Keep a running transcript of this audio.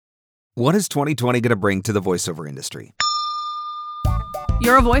What is 2020 going to bring to the voiceover industry?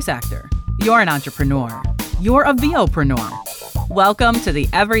 You're a voice actor. You're an entrepreneur. You're a VOpreneur. Welcome to the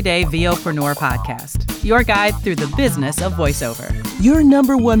Everyday VOpreneur podcast, your guide through the business of voiceover. Your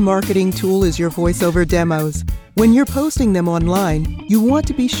number one marketing tool is your voiceover demos. When you're posting them online, you want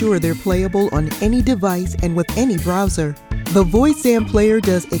to be sure they're playable on any device and with any browser. The VoiceZam player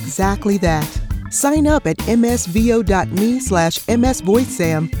does exactly that. Sign up at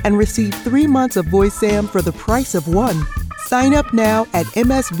msvo.me/msvoicezam and receive 3 months of VoiceZam for the price of one. Sign up now at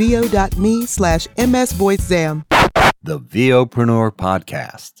msvo.me/msvoicezam. The VOpreneur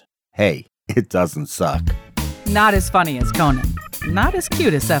podcast. Hey, it doesn't suck. Not as funny as Conan. Not as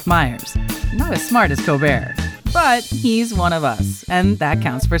cute as Seth Meyers. Not as smart as Colbert. But he's one of us, and that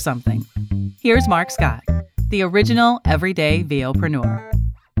counts for something. Here's Mark Scott, the original Everyday VOpreneur.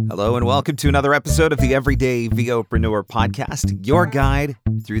 Hello and welcome to another episode of the Everyday VOpreneur podcast, your guide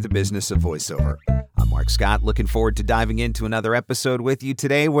through the business of voiceover. I'm Mark Scott, looking forward to diving into another episode with you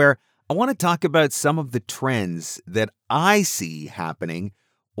today where I want to talk about some of the trends that I see happening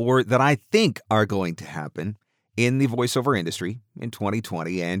or that I think are going to happen in the voiceover industry in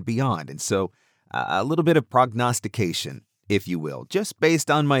 2020 and beyond. And so a little bit of prognostication, if you will, just based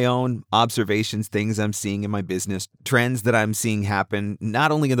on my own observations, things I'm seeing in my business, trends that I'm seeing happen,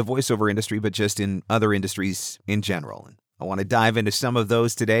 not only in the voiceover industry, but just in other industries in general. And I want to dive into some of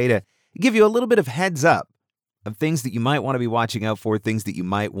those today to give you a little bit of heads up of things that you might want to be watching out for, things that you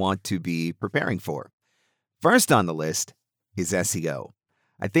might want to be preparing for. First on the list is SEO.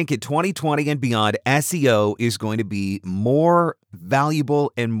 I think in 2020 and beyond, SEO is going to be more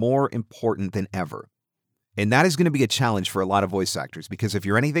valuable and more important than ever. And that is going to be a challenge for a lot of voice actors because if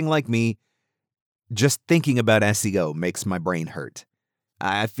you're anything like me, just thinking about SEO makes my brain hurt.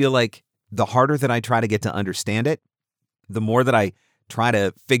 I feel like the harder that I try to get to understand it, the more that I try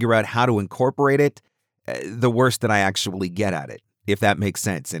to figure out how to incorporate it, the worse that I actually get at it, if that makes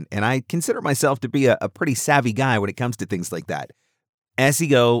sense. And I consider myself to be a pretty savvy guy when it comes to things like that.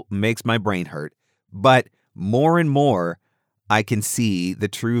 SEO makes my brain hurt, but more and more, I can see the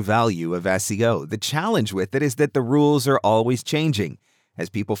true value of SEO. The challenge with it is that the rules are always changing. As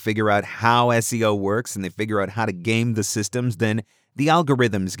people figure out how SEO works and they figure out how to game the systems, then the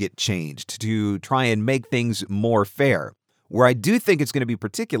algorithms get changed to try and make things more fair. Where I do think it's going to be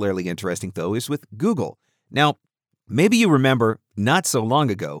particularly interesting, though, is with Google. Now, maybe you remember not so long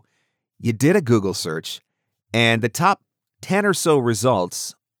ago, you did a Google search and the top 10 or so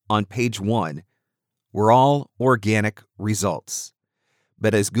results on page 1 were all organic results.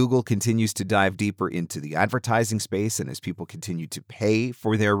 But as Google continues to dive deeper into the advertising space and as people continue to pay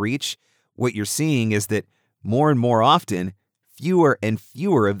for their reach, what you're seeing is that more and more often, fewer and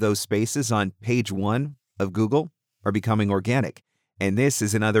fewer of those spaces on page 1 of Google are becoming organic. And this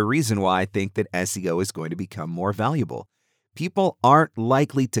is another reason why I think that SEO is going to become more valuable. People aren't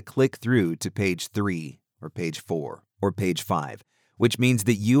likely to click through to page 3 or page 4 or page 5. Which means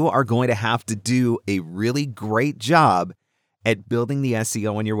that you are going to have to do a really great job at building the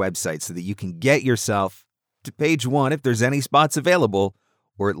SEO on your website so that you can get yourself to page 1 if there's any spots available,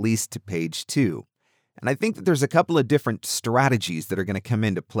 or at least to page 2. And I think that there's a couple of different strategies that are going to come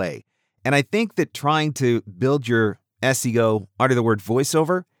into play. And I think that trying to build your SEO under the word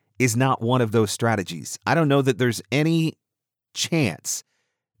voiceover is not one of those strategies. I don't know that there's any chance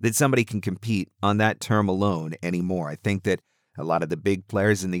that somebody can compete on that term alone anymore. I think that a lot of the big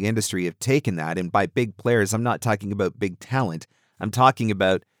players in the industry have taken that, and by big players, I'm not talking about big talent. I'm talking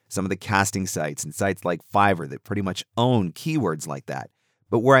about some of the casting sites and sites like Fiverr that pretty much own keywords like that.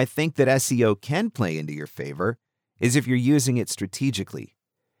 But where I think that SEO can play into your favor is if you're using it strategically.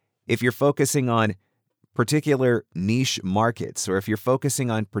 If you're focusing on particular niche markets, or if you're focusing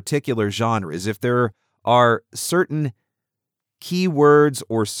on particular genres, if there are certain keywords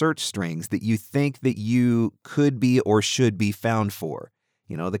or search strings that you think that you could be or should be found for.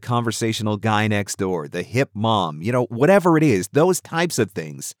 You know, the conversational guy next door, the hip mom, whatever it is, those types of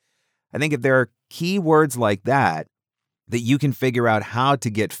things. I think if there are keywords like that you can figure out how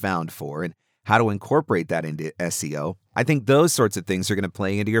to get found for and how to incorporate that into SEO, I think those sorts of things are going to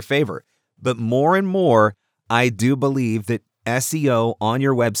play into your favor. But more and more, I do believe that SEO on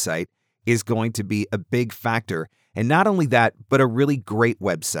your website is going to be a big factor. And not only that, but a really great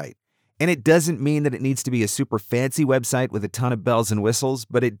website. And it doesn't mean that it needs to be a super fancy website with a ton of bells and whistles,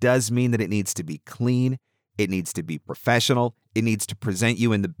 but it does mean that it needs to be clean, it needs to be professional, it needs to present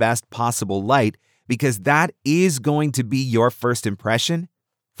you in the best possible light, because that is going to be your first impression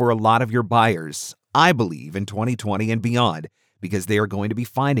for a lot of your buyers, I believe, in 2020 and beyond, because they are going to be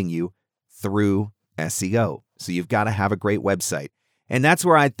finding you through SEO. So you've got to have a great website. And that's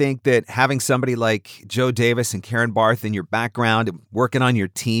where I think that having somebody like Joe Davis and Karen Barth in your background and working on your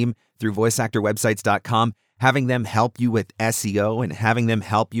team through voiceactorwebsites.com, having them help you with SEO and having them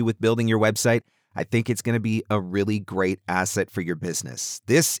help you with building your website, I think it's going to be a really great asset for your business.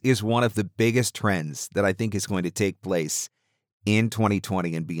 This is one of the biggest trends that I think is going to take place in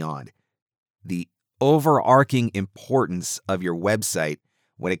 2020 and beyond. The overarching importance of your website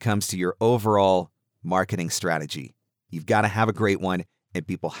when it comes to your overall marketing strategy. You've got to have a great one, and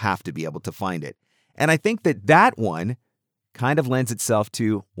people have to be able to find it. And I think that that one kind of lends itself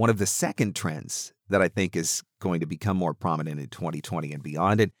to one of the second trends that I think is going to become more prominent in 2020 and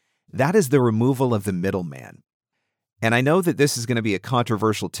beyond, and that is the removal of the middleman. And I know that this is going to be a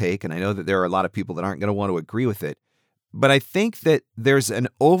controversial take, and I know that there are a lot of people that aren't going to want to agree with it, but I think that there's an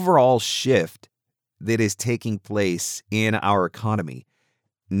overall shift that is taking place in our economy,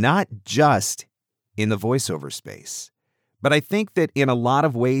 not just in the voiceover space. But I think that in a lot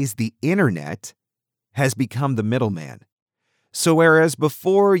of ways, the internet has become the middleman. So whereas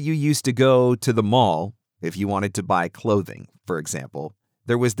before you used to go to the mall, if you wanted to buy clothing, for example,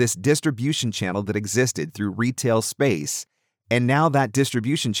 there was this distribution channel that existed through retail space. And now that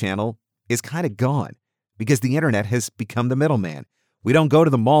distribution channel is kind of gone because the internet has become the middleman. We don't go to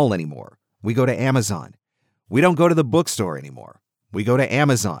the mall anymore. We go to Amazon. We don't go to the bookstore anymore. We go to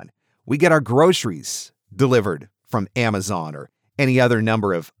Amazon. We get our groceries delivered from Amazon or any other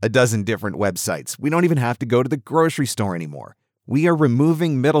number of a dozen different websites. We don't even have to go to the grocery store anymore. We are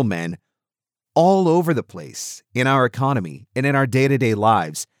removing middlemen all over the place in our economy and in our day-to-day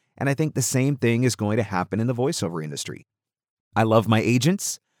lives. And I think the same thing is going to happen in the voiceover industry. I love my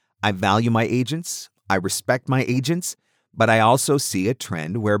agents. I value my agents. I respect my agents. But I also see a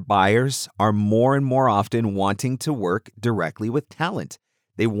trend where buyers are more and more often wanting to work directly with talent.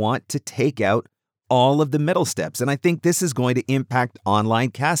 They want to take out all of the middle steps. And I think this is going to impact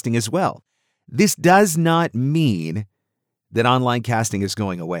online casting as well. This does not mean that online casting is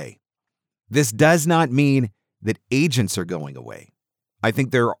going away. This does not mean that agents are going away. I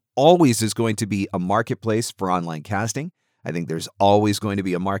think there always is going to be a marketplace for online casting. I think there's always going to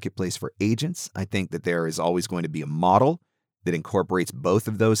be a marketplace for agents. I think that there is always going to be a model that incorporates both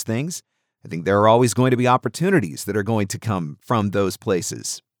of those things. I think there are always going to be opportunities that are going to come from those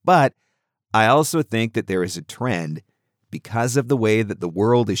places. But I also think that there is a trend because of the way that the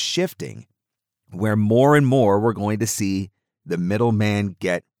world is shifting where more and more we're going to see the middleman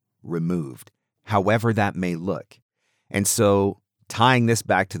get removed, however that may look. And so tying this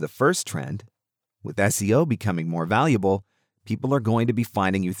back to the first trend, with SEO becoming more valuable, people are going to be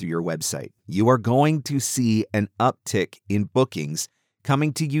finding you through your website. You are going to see an uptick in bookings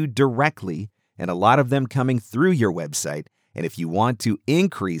coming to you directly, and a lot of them coming through your website. And if you want to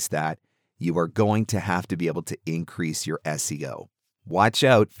increase that, you are going to have to be able to increase your SEO. Watch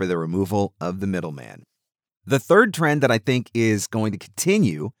out for the removal of the middleman. The third trend that I think is going to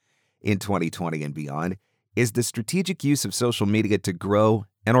continue in 2020 and beyond is the strategic use of social media to grow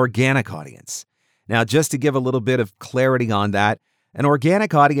an organic audience. Now, just to give a little bit of clarity on that, an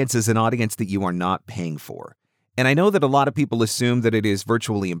organic audience is an audience that you are not paying for. And I know that a lot of people assume that it is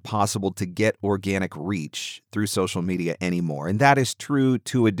virtually impossible to get organic reach through social media anymore, and that is true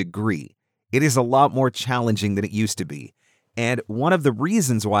to a degree. It is a lot more challenging than it used to be. And one of the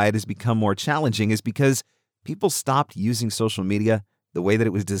reasons why it has become more challenging is because people stopped using social media the way that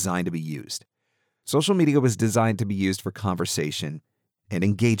it was designed to be used. Social media was designed to be used for conversation and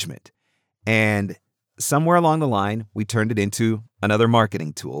engagement. And somewhere along the line, we turned it into another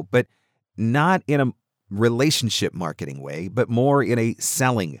marketing tool, but not in a relationship marketing way, but more in a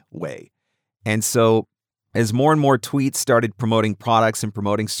selling way. And so as more and more tweets started promoting products and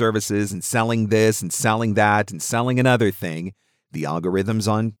promoting services and selling this and selling that and selling another thing, the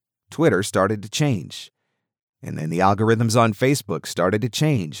algorithms on Twitter started to change. And then the algorithms on Facebook started to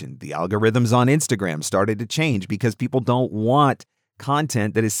change, and the algorithms on Instagram started to change because people don't want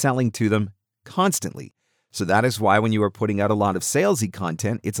content that is selling to them constantly. So that is why when you are putting out a lot of salesy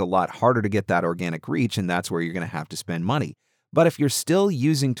content, it's a lot harder to get that organic reach, and that's where you're going to have to spend money. But if you're still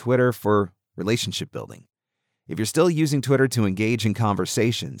using Twitter for relationship building, if you're still using Twitter to engage in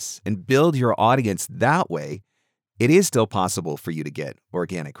conversations and build your audience that way, it is still possible for you to get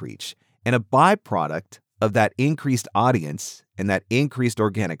organic reach. And a byproduct of that increased audience and that increased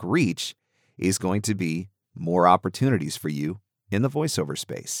organic reach is going to be more opportunities for you in the voiceover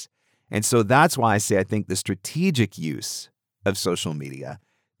space. And so that's why I say I think the strategic use of social media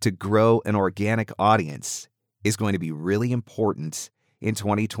to grow an organic audience is going to be really important in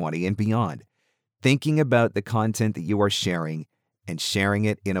 2020 and beyond. Thinking about the content that you are sharing and sharing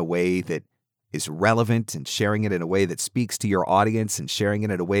it in a way that is relevant and sharing it in a way that speaks to your audience and sharing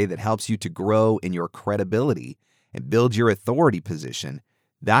it in a way that helps you to grow in your credibility and build your authority position,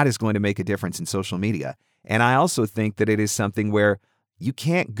 that is going to make a difference in social media. And I also think that it is something where you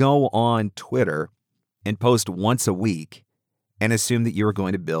can't go on Twitter and post once a week and assume that you're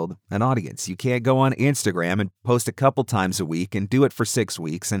going to build an audience. You can't go on Instagram and post a couple times a week and do it for 6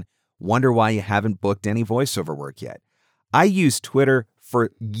 weeks and wonder why you haven't booked any voiceover work yet. I used Twitter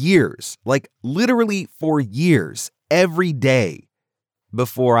for years, like literally for years, every day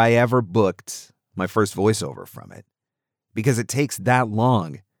before I ever booked my first voiceover from it. Because it takes that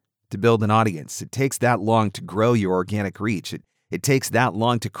long to build an audience. It takes that long to grow your organic reach. It takes that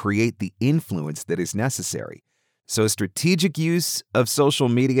long to create the influence that is necessary. So strategic use of social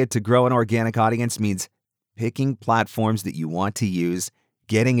media to grow an organic audience means picking platforms that you want to use,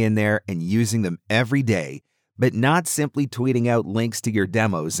 getting in there and using them every day, but not simply tweeting out links to your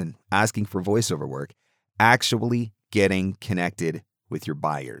demos and asking for voiceover work, actually getting connected with your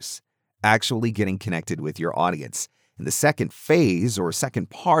buyers, actually getting connected with your audience. And the second phase or second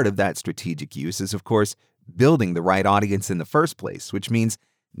part of that strategic use is, of course, building the right audience in the first place, which means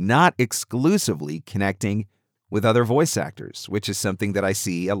not exclusively connecting with other voice actors, which is something that I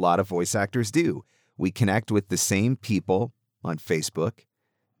see a lot of voice actors do. We connect with the same people on Facebook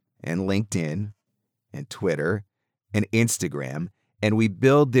and LinkedIn and Twitter and Instagram, and we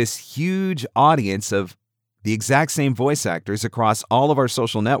build this huge audience of the exact same voice actors across all of our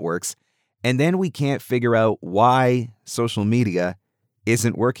social networks, and then we can't figure out why social media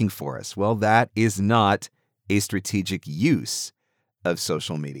isn't working for us. Well, that is not a strategic use of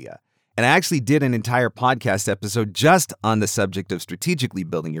social media. And I actually did an entire podcast episode just on the subject of strategically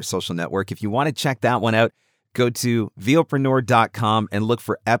building your social network. If you want to check that one out, go to VOpreneur.com and look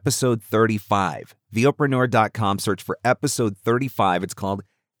for episode 35. VOpreneur.com, search for episode 35. It's called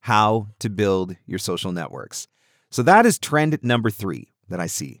How to Build Your Social Networks. So that is trend number 3 that I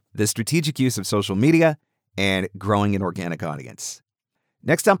see, the strategic use of social media and growing an organic audience.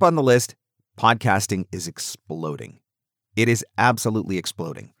 Next up on the list, podcasting is exploding. It is absolutely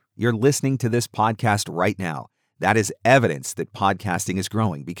exploding. You're listening to this podcast right now. That is evidence that podcasting is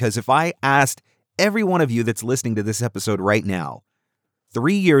growing, because if I asked every one of you that's listening to this episode right now,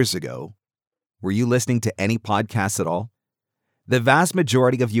 3 years ago, were you listening to any podcasts at all? The vast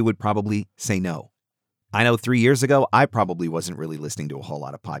majority of you would probably say no. I know 3 years ago, I probably wasn't really listening to a whole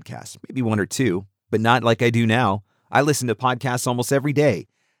lot of podcasts, maybe 1 or 2, but not like I do now. I listen to podcasts almost every day.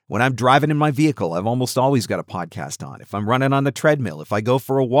 When I'm driving in my vehicle, I've almost always got a podcast on. If I'm running on the treadmill, if I go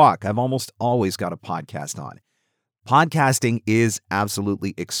for a walk, I've almost always got a podcast on. Podcasting is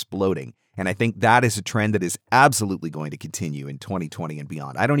absolutely exploding. And I think that is a trend that is absolutely going to continue in 2020 and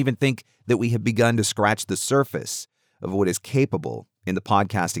beyond. I don't even think that we have begun to scratch the surface of what is capable in the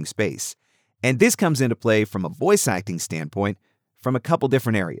podcasting space. And this comes into play from a voice acting standpoint from a couple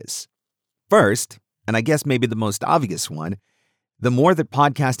different areas. First, and I guess maybe the most obvious one, the more that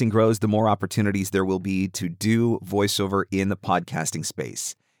podcasting grows, the more opportunities there will be to do voiceover in the podcasting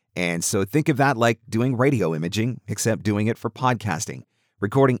space. And so think of that like doing radio imaging, except doing it for podcasting,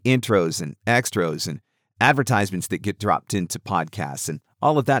 recording intros and extras and advertisements that get dropped into podcasts and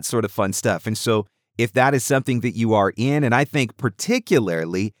all of that sort of fun stuff. And so if that is something that you are in, and I think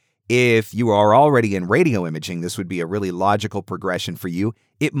particularly if you are already in radio imaging, this would be a really logical progression for you.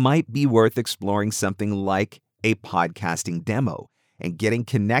 It might be worth exploring something like a podcasting demo and getting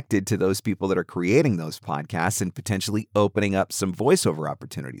connected to those people that are creating those podcasts and potentially opening up some voiceover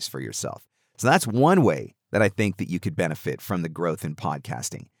opportunities for yourself. So that's one way that I think that you could benefit from the growth in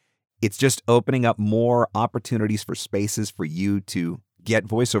podcasting. It's just opening up more opportunities for spaces for you to get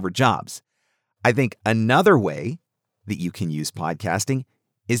voiceover jobs. I think another way that you can use podcasting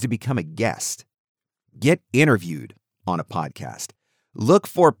is to become a guest. Get interviewed on a podcast. Look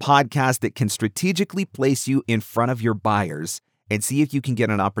for podcasts that can strategically place you in front of your buyers and see if you can get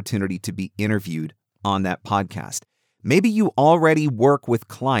an opportunity to be interviewed on that podcast. Maybe you already work with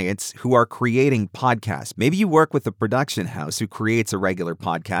clients who are creating podcasts. Maybe you work with a production house who creates a regular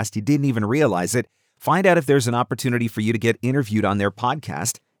podcast. You didn't even realize it. Find out if there's an opportunity for you to get interviewed on their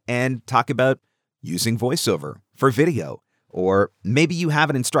podcast and talk about using voiceover for video. Or maybe you have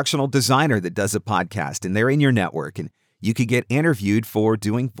an instructional designer that does a podcast and they're in your network and you could get interviewed for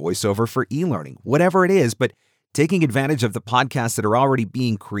doing voiceover for e-learning, whatever it is, but taking advantage of the podcasts that are already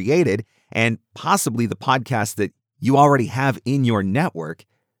being created and possibly the podcasts that you already have in your network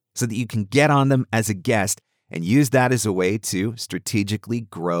so that you can get on them as a guest and use that as a way to strategically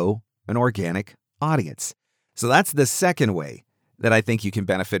grow an organic audience. So that's the second way that I think you can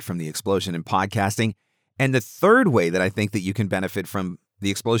benefit from the explosion in podcasting. And the third way that I think that you can benefit from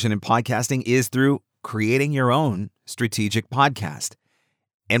the explosion in podcasting is through creating your own strategic podcast.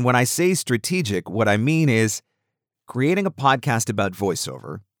 And when I say strategic, what I mean is creating a podcast about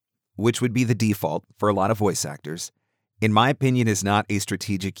voiceover, which would be the default for a lot of voice actors, in my opinion, is not a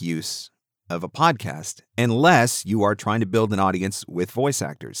strategic use of a podcast unless you are trying to build an audience with voice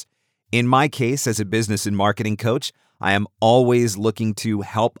actors. In my case, as a business and marketing coach, I am always looking to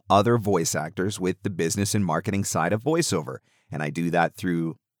help other voice actors with the business and marketing side of voiceover. And I do that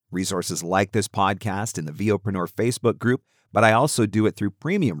through resources like this podcast and the VOpreneur Facebook group, but I also do it through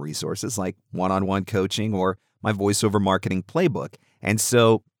premium resources like one-on-one coaching or my voiceover marketing playbook. And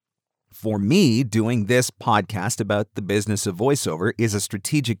so for me, doing this podcast about the business of voiceover is a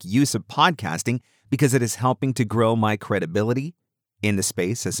strategic use of podcasting because it is helping to grow my credibility in the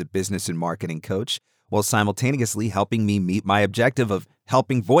space as a business and marketing coach, while simultaneously helping me meet my objective of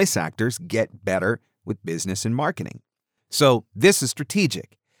helping voice actors get better with business and marketing. So this is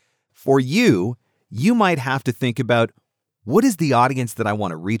strategic. For you, you might have to think about, what is the audience that I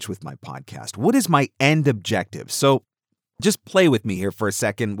want to reach with my podcast? What is my end objective? So just play with me here for a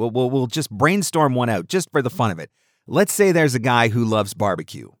second. We'll just brainstorm one out just for the fun of it. Let's say there's a guy who loves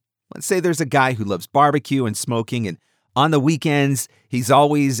barbecue. Let's say there's a guy who loves barbecue and smoking, and on the weekends, he's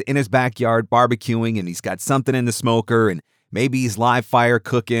always in his backyard barbecuing, and he's got something in the smoker, and maybe he's live fire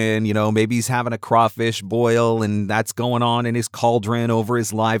cooking, maybe he's having a crawfish boil, and that's going on in his cauldron over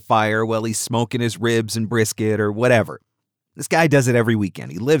his live fire while he's smoking his ribs and brisket or whatever. This guy does it every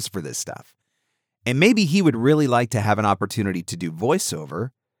weekend. He lives for this stuff. And maybe he would really like to have an opportunity to do voiceover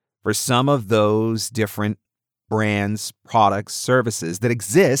for some of those different brands, products, services that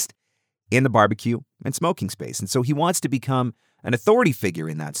exist in the barbecue and smoking space. And so he wants to become an authority figure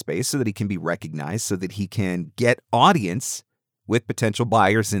in that space so that he can be recognized, so that he can get audience with potential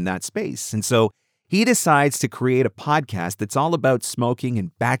buyers in that space. And so he decides to create a podcast that's all about smoking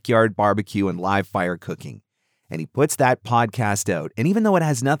and backyard barbecue and live fire cooking. And he puts that podcast out. And even though it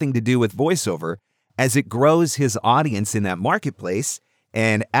has nothing to do with voiceover, as it grows his audience in that marketplace,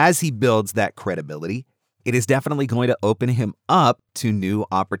 and as he builds that credibility, it is definitely going to open him up to new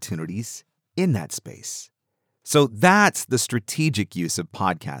opportunities in that space. So that's the strategic use of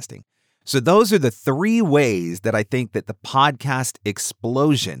podcasting. So those are the three ways that I think that the podcast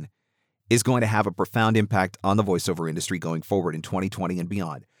explosion is going to have a profound impact on the voiceover industry going forward in 2020 and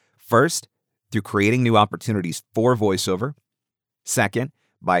beyond. First, through creating new opportunities for voiceover. Second,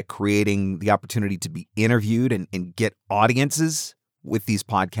 by creating the opportunity to be interviewed and get audiences with these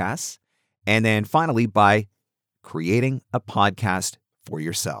podcasts. And then finally, by creating a podcast for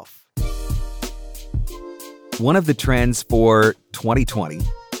yourself. One of the trends for 2020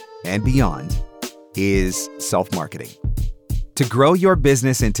 and beyond is self-marketing. To grow your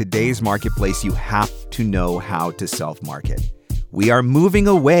business in today's marketplace, you have to know how to self-market. We are moving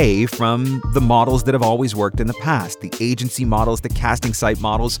away from the models that have always worked in the past, the agency models, the casting site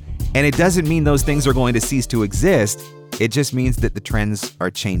models, and it doesn't mean those things are going to cease to exist. It just means that the trends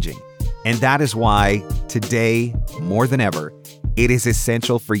are changing. And that is why today, more than ever, it is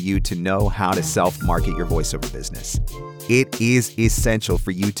essential for you to know how to self-market your voiceover business. It is essential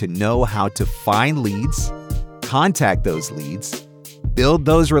for you to know how to find leads, contact those leads, build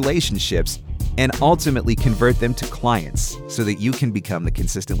those relationships, and ultimately convert them to clients so that you can become the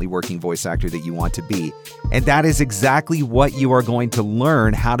consistently working voice actor that you want to be. And that is exactly what you are going to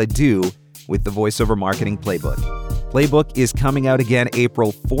learn how to do with the Voiceover Marketing Playbook. Playbook is coming out again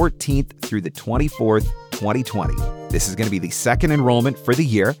April 14th through the 24th, 2020. This is going to be the second enrollment for the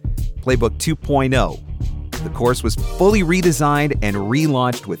year, Playbook 2.0. The course was fully redesigned and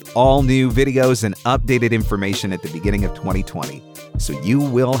relaunched with all new videos and updated information at the beginning of 2020. So you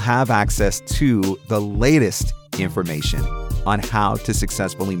will have access to the latest information on how to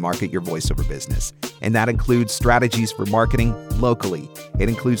successfully market your voiceover business. And that includes strategies for marketing locally. It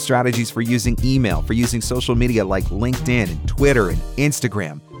includes strategies for using email, for using social media like LinkedIn and Twitter and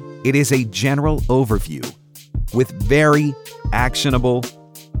Instagram. It is a general overview with very actionable,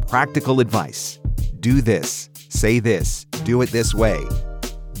 practical advice. Do this, say this, do it this way.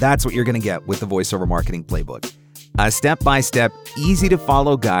 That's what you're going to get with the Voiceover Marketing Playbook. A step-by-step,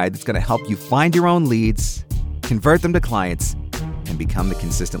 easy-to-follow guide that's going to help you find your own leads, convert them to clients, and become the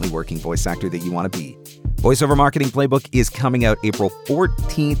consistently working voice actor that you want to be. Voiceover Marketing Playbook is coming out April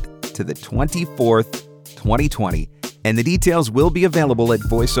 14th to the 24th, 2020, and the details will be available at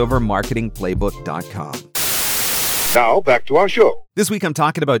voiceovermarketingplaybook.com. Now, back to our show. This week, I'm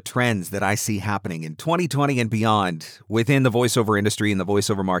talking about trends that I see happening in 2020 and beyond within the voiceover industry and the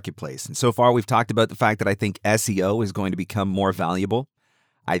voiceover marketplace. And so far, we've talked about the fact that I think SEO is going to become more valuable.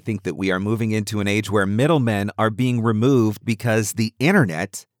 I think that we are moving into an age where middlemen are being removed because the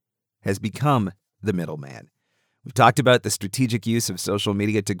internet has become the middleman. We've talked about the strategic use of social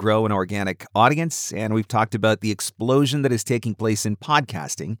media to grow an organic audience, and we've talked about the explosion that is taking place in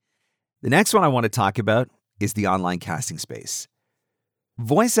podcasting. The next one I want to talk about is the online casting space.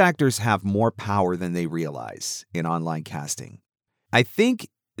 Voice actors have more power than they realize in online casting. I think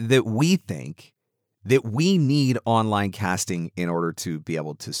that we need online casting in order to be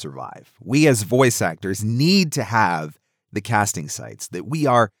able to survive. We as voice actors need to have the casting sites, that we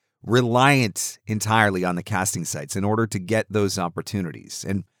are reliant entirely on the casting sites in order to get those opportunities.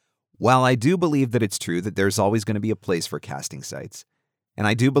 And while I do believe that it's true that there's always going to be a place for casting sites, and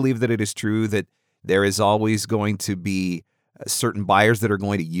I do believe that it is true that there is always going to be certain buyers that are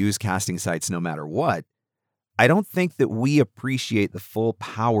going to use casting sites no matter what, I don't think that we appreciate the full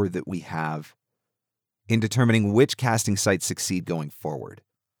power that we have in determining which casting sites succeed going forward.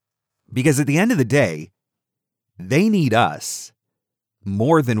 Because at the end of the day, they need us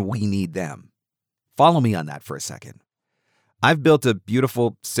more than we need them. Follow me on that for a second. I've built a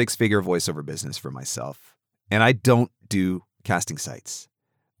beautiful 6-figure voiceover business for myself, and I don't do casting sites.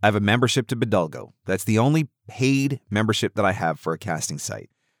 I have a membership to Bidalgo. That's the only paid membership that I have for a casting site.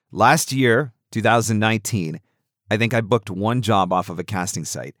 Last year, 2019, I think I booked one job off of a casting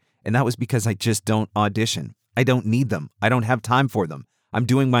site, and that was because I just don't audition. I don't need them. I don't have time for them. I'm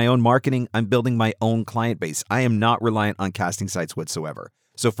doing my own marketing. I'm building my own client base. I am not reliant on casting sites whatsoever.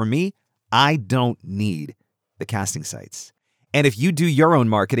 So for me, I don't need the casting sites. And if you do your own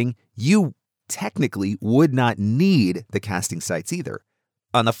marketing, you technically would not need the casting sites either.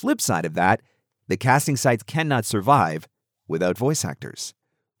 On the flip side of that, the casting sites cannot survive without voice actors.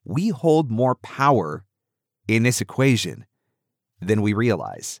 We hold more power in this equation than we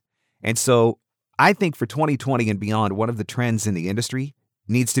realize. And so I think for 2020 and beyond, one of the trends in the industry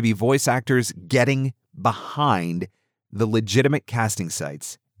needs to be voice actors getting behind the legitimate casting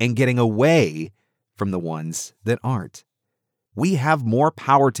sites and getting away from the ones that aren't. We have more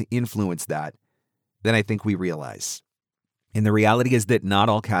power to influence that than I think we realize. And the reality is that not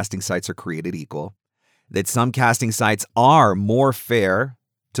all casting sites are created equal, that some casting sites are more fair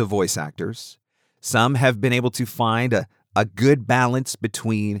to voice actors. Some have been able to find a good balance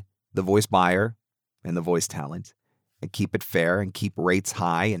between the voice buyer and the voice talent and keep it fair and keep rates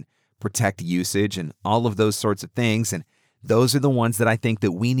high and protect usage and all of those sorts of things. And those are the ones that I think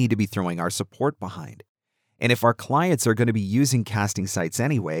that we need to be throwing our support behind. And if our clients are going to be using casting sites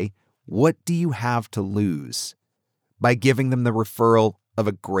anyway, what do you have to lose by giving them the referral of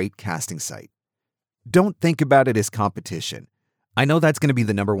a great casting site? Don't think about it as competition. I know that's going to be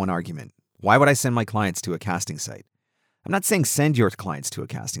the number one argument. Why would I send my clients to a casting site? I'm not saying send your clients to a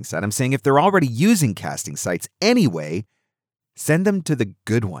casting site. I'm saying if they're already using casting sites anyway, send them to the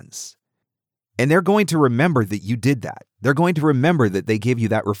good ones. And they're going to remember that you did that. They're going to remember that they gave you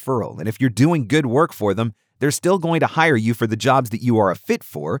that referral. And if you're doing good work for them, they're still going to hire you for the jobs that you are a fit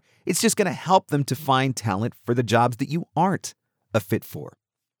for. It's just going to help them to find talent for the jobs that you aren't a fit for.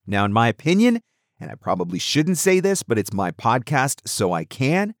 Now, in my opinion, and I probably shouldn't say this, but it's my podcast, so I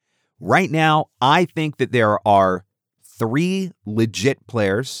can. Right now, I think that there are 3 legit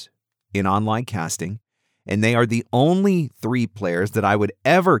players in online casting, and they are the only 3 players that I would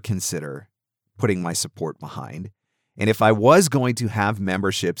ever consider putting my support behind. And if I was going to have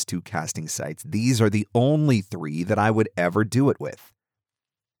memberships to casting sites, these are the only 3 that I would ever do it with.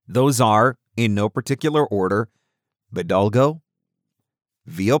 Those are, in no particular order, Bidalgo,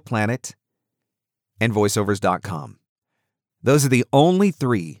 VO Planet, and voiceovers.com. Those are the only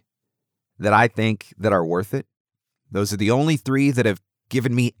 3 that I think that are worth it. Those are the only 3 that have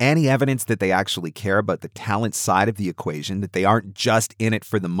given me any evidence that they actually care about the talent side of the equation, that they aren't just in it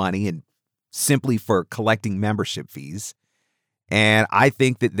for the money and simply for collecting membership fees. And I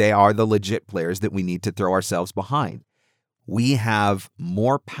think that they are the legit players that we need to throw ourselves behind. We have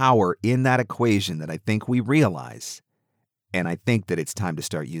more power in that equation than I think we realize, and I think that it's time to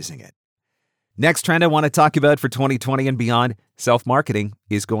start using it. Next trend I want to talk about for 2020 and beyond, self-marketing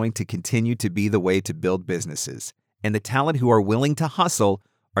is going to continue to be the way to build businesses. And the talent who are willing to hustle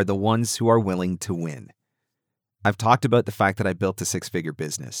are the ones who are willing to win. I've talked about the fact that I built a 6-figure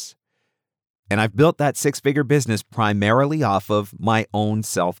business. And I've built that 6-figure business primarily off of my own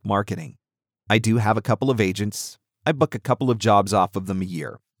self-marketing. I do have a couple of agents. I book a couple of jobs off of them a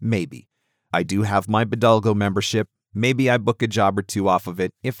year, maybe. I do have my Bidalgo membership. Maybe I book a job or 2 off of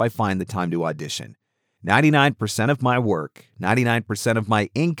it if I find the time to audition. 99% of my work, 99% of my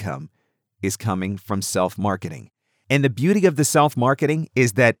income is coming from self-marketing. And the beauty of the self-marketing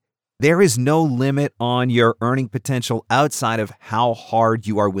is that There is no limit on your earning potential outside of how hard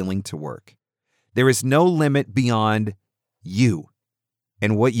you are willing to work. There is no limit beyond you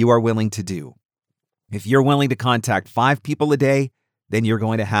and what you are willing to do. If you're willing to contact 5 people a day, then you're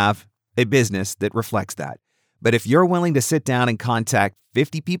going to have a business that reflects that. But if you're willing to sit down and contact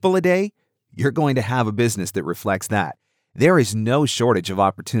 50 people a day, you're going to have a business that reflects that. There is no shortage of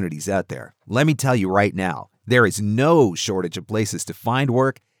opportunities out there. Let me tell you right now, there is no shortage of places to find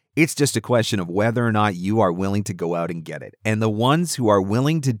work. It's just a question of whether or not you are willing to go out and get it. And the ones who are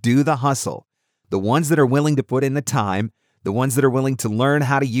willing to do the hustle, the ones that are willing to put in the time, the ones that are willing to learn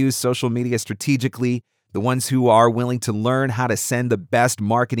how to use social media strategically, the ones who are willing to learn how to send the best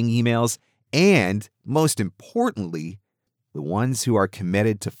marketing emails, and most importantly, the ones who are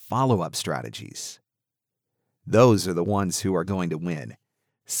committed to follow-up strategies. Those are the ones who are going to win.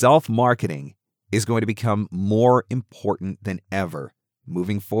 Self-marketing is going to become more important than ever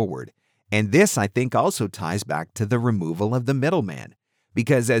moving forward. And this, I think, also ties back to the removal of the middleman.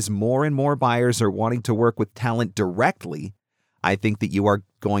 Because as more and more buyers are wanting to work with talent directly, I think that you are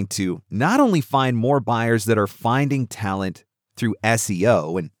going to not only find more buyers that are finding talent through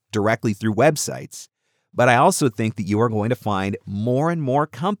SEO and directly through websites, but I also think that you are going to find more and more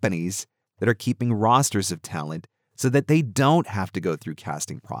companies that are keeping rosters of talent so that they don't have to go through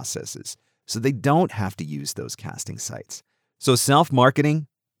casting processes, so they don't have to use those casting sites. So self-marketing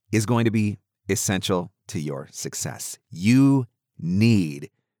is going to be essential to your success. You need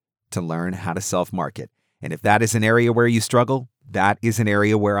to learn how to self-market. And if that is an area where you struggle, that is an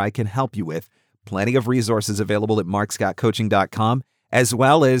area where I can help you with. Plenty of resources available at markscottcoaching.com, as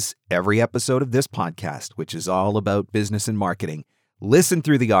well as every episode of this podcast, which is all about business and marketing. Listen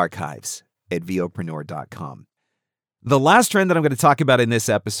through the archives at VOpreneur.com. The last trend that I'm going to talk about in this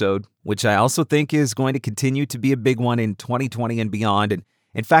episode, which I also think is going to continue to be a big one in 2020 and beyond, and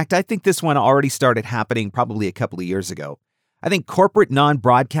in fact, I think this one already started happening probably a couple of years ago. I think corporate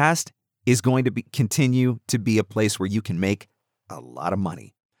non-broadcast is going to continue to be a place where you can make a lot of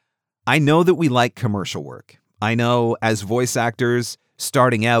money. I know that we like commercial work. I know as voice actors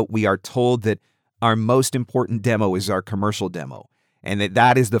starting out, we are told that our most important demo is our commercial demo, and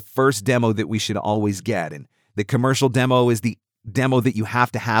that is the first demo that we should always get. And the commercial demo is the demo that you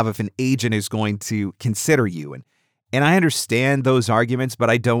have to have if an agent is going to consider you. And I understand those arguments, but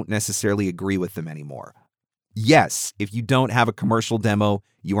I don't necessarily agree with them anymore. Yes, if you don't have a commercial demo,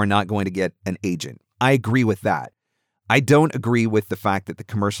 you are not going to get an agent. I agree with that. I don't agree with the fact that the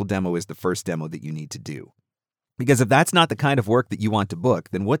commercial demo is the first demo that you need to do. Because if that's not the kind of work that you want to book,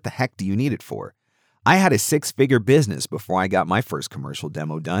 then what the heck do you need it for? I had a 6-figure business before I got my first commercial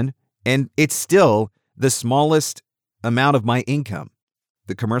demo done, and it's still the smallest amount of my income,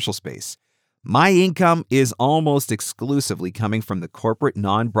 the commercial space. My income is almost exclusively coming from the corporate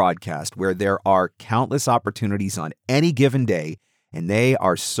non-broadcast, where there are countless opportunities on any given day, and they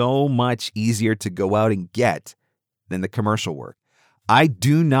are so much easier to go out and get than the commercial work. I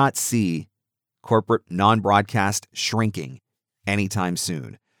do not see corporate non-broadcast shrinking anytime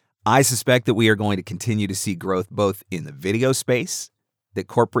soon. I suspect that we are going to continue to see growth both in the video space that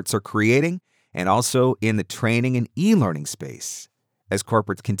corporates are creating and also in the training and e-learning space as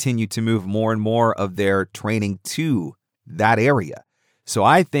corporates continue to move more and more of their training to that area. So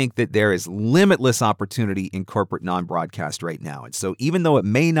I think that there is limitless opportunity in corporate non-broadcast right now. And so even though it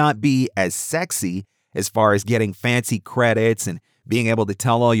may not be as sexy as far as getting fancy credits and being able to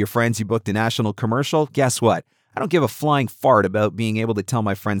tell all your friends you booked a national commercial, guess what? I don't give a flying fart about being able to tell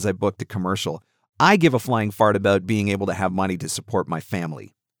my friends I booked a commercial. I give a flying fart about being able to have money to support my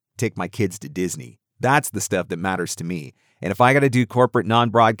family, take my kids to Disney. That's the stuff that matters to me. And if I got to do corporate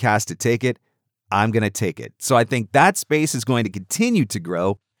non-broadcast to take it, I'm going to take it. So I think that space is going to continue to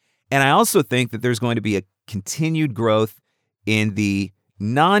grow. And I also think that there's going to be a continued growth in the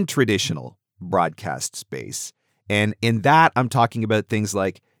non-traditional broadcast space. And in that, I'm talking about things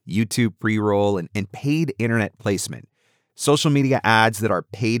like YouTube pre-roll and paid internet placement, social media ads that are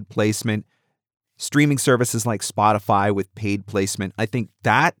paid placement, streaming services like Spotify with paid placement. I think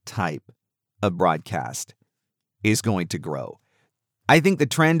that type of broadcast is going to grow. I think the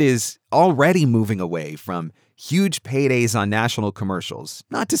trend is already moving away from huge paydays on national commercials.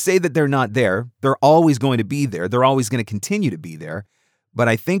 Not to say that they're not there. They're always going to be there. They're always going to continue to be there. But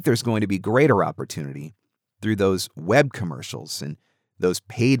I think there's going to be greater opportunity through those web commercials and those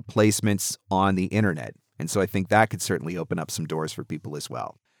paid placements on the internet. And so I think that could certainly open up some doors for people as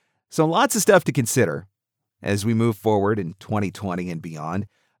well. So lots of stuff to consider as we move forward in 2020 and beyond.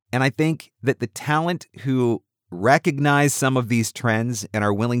 And I think that the talent who recognize some of these trends and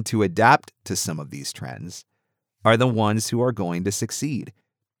are willing to adapt to some of these trends are the ones who are going to succeed.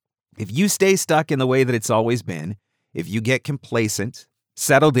 If you stay stuck in the way that it's always been, if you get complacent,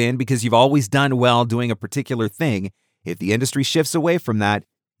 settled in because you've always done well doing a particular thing, if the industry shifts away from that,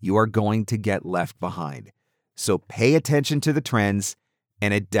 you are going to get left behind. So pay attention to the trends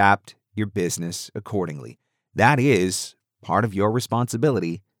and adapt your business accordingly. That is part of your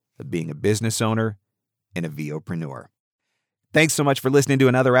responsibility of being a business owner and a VOpreneur. Thanks so much for listening to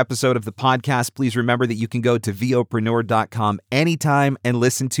another episode of the podcast. Please remember that you can go to VOpreneur.com anytime and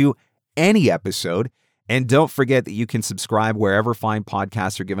listen to any episode. And don't forget that you can subscribe wherever fine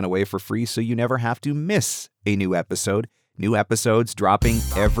podcasts are given away for free so you never have to miss a new episode. New episodes dropping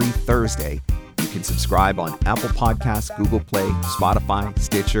every Thursday. You can subscribe on Apple Podcasts, Google Play, Spotify,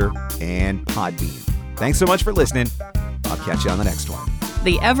 Stitcher, and Podbean. Thanks so much for listening. I'll catch you on the next one.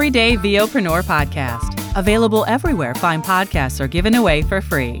 The Everyday VOpreneur Podcast. Available everywhere fine podcasts are given away for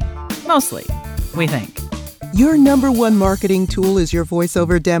free. Mostly, we think. Your number one marketing tool is your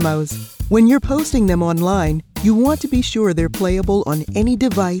voiceover demos. When you're posting them online, you want to be sure they're playable on any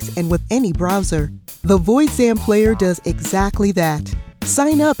device and with any browser. The VoiceZam player does exactly that.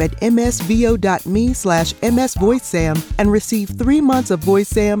 Sign up at msvo.me/msvoicezam and receive 3 months of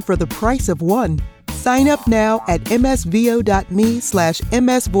VoiceZam for the price of 1. Sign up now at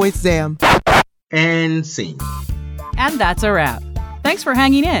msvo.me/msvoicezam. And scene. And that's a wrap. Thanks for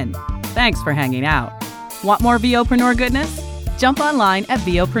hanging in. Thanks for hanging out. Want more VOpreneur goodness? Jump online at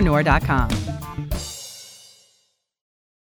VOpreneur.com.